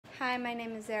Hi, my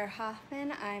name is Zara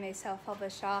Hoffman. I'm a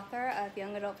self-published author of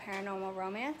young adult paranormal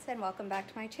romance, and welcome back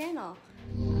to my channel.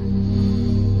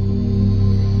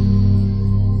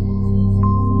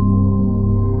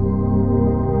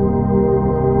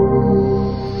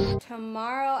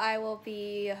 Tomorrow I will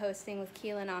be hosting with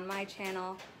Keelan on my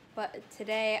channel, but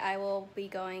today I will be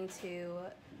going to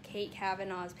Kate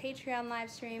Kavanaugh's Patreon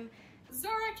live stream.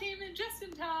 Zara came in just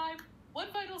in time. One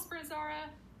vital sprint,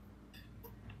 Zara.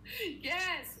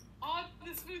 Yes, on the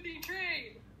smoothie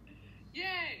train.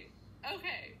 Yay.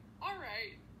 Okay, all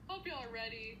right. Hope y'all are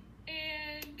ready.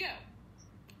 And go.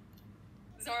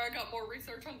 Zara got more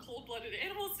research on cold-blooded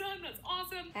animals done. That's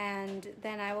awesome. And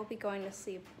then I will be going to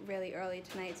sleep really early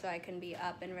tonight so I can be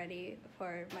up and ready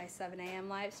for my 7 a.m.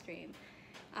 live stream.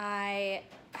 I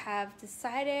have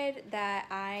decided that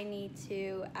I need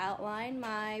to outline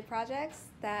my projects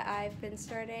that I've been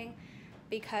starting,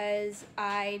 because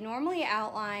I normally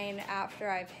outline after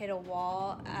I've hit a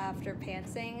wall after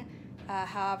pantsing,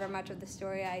 however much of the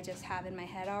story I just have in my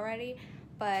head already.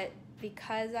 But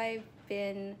because I've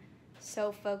been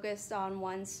so focused on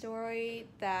one story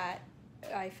that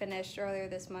I finished earlier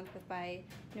this month with my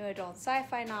new adult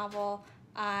sci-fi novel,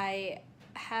 I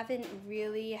haven't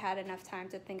really had enough time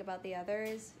to think about the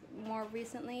others more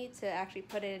recently to actually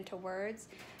put it into words.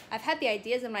 I've had the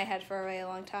ideas in my head for a really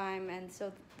long time, and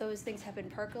so those things have been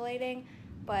percolating,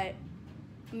 but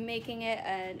making it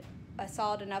a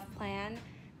solid enough plan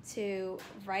to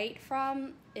write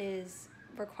from is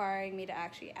requiring me to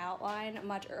actually outline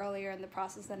much earlier in the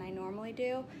process than I normally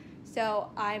do. So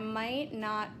I might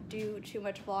not do too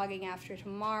much vlogging after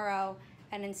tomorrow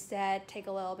and instead take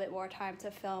a little bit more time to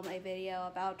film a video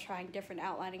about trying different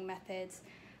outlining methods.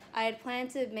 I had planned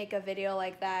to make a video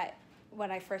like that when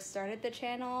I first started the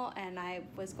channel, and I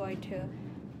was going to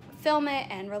film it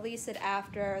and release it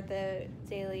after the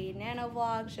daily NaNo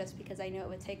vlogs just because I knew it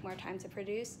would take more time to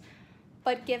produce.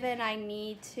 But given I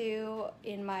need to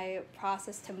in my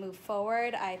process to move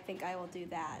forward, I think I will do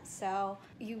that. So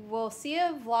you will see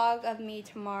a vlog of me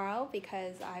tomorrow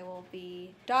because I will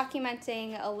be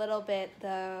documenting a little bit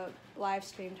the live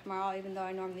stream tomorrow, even though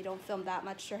I normally don't film that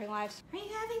much during live stream. Are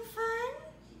you having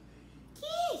fun?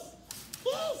 Yes,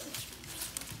 yes.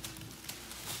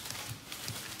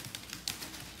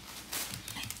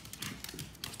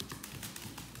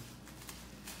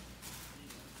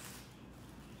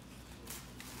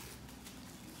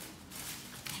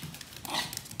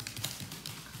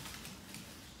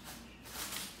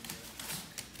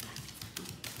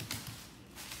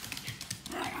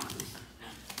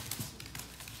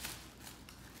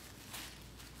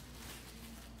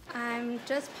 I'm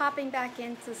just popping back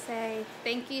in to say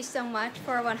thank you so much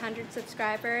for 100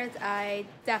 subscribers. I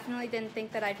definitely didn't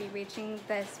think that I'd be reaching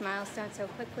this milestone so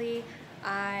quickly.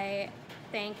 I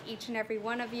thank each and every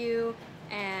one of you,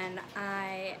 and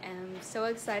I am so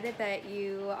excited that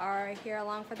you are here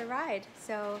along for the ride.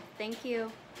 So thank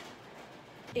you.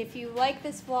 If you like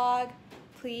this vlog,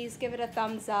 please give it a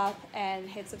thumbs up and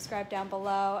hit subscribe down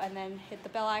below, and then hit the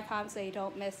bell icon so you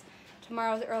don't miss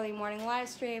tomorrow's early morning live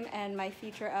stream and my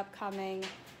future upcoming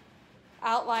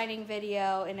outlining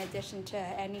video, in addition to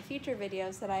any future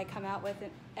videos that I come out with.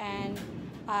 And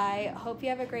I hope you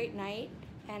have a great night,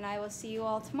 and I will see you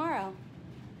all tomorrow.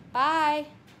 Bye!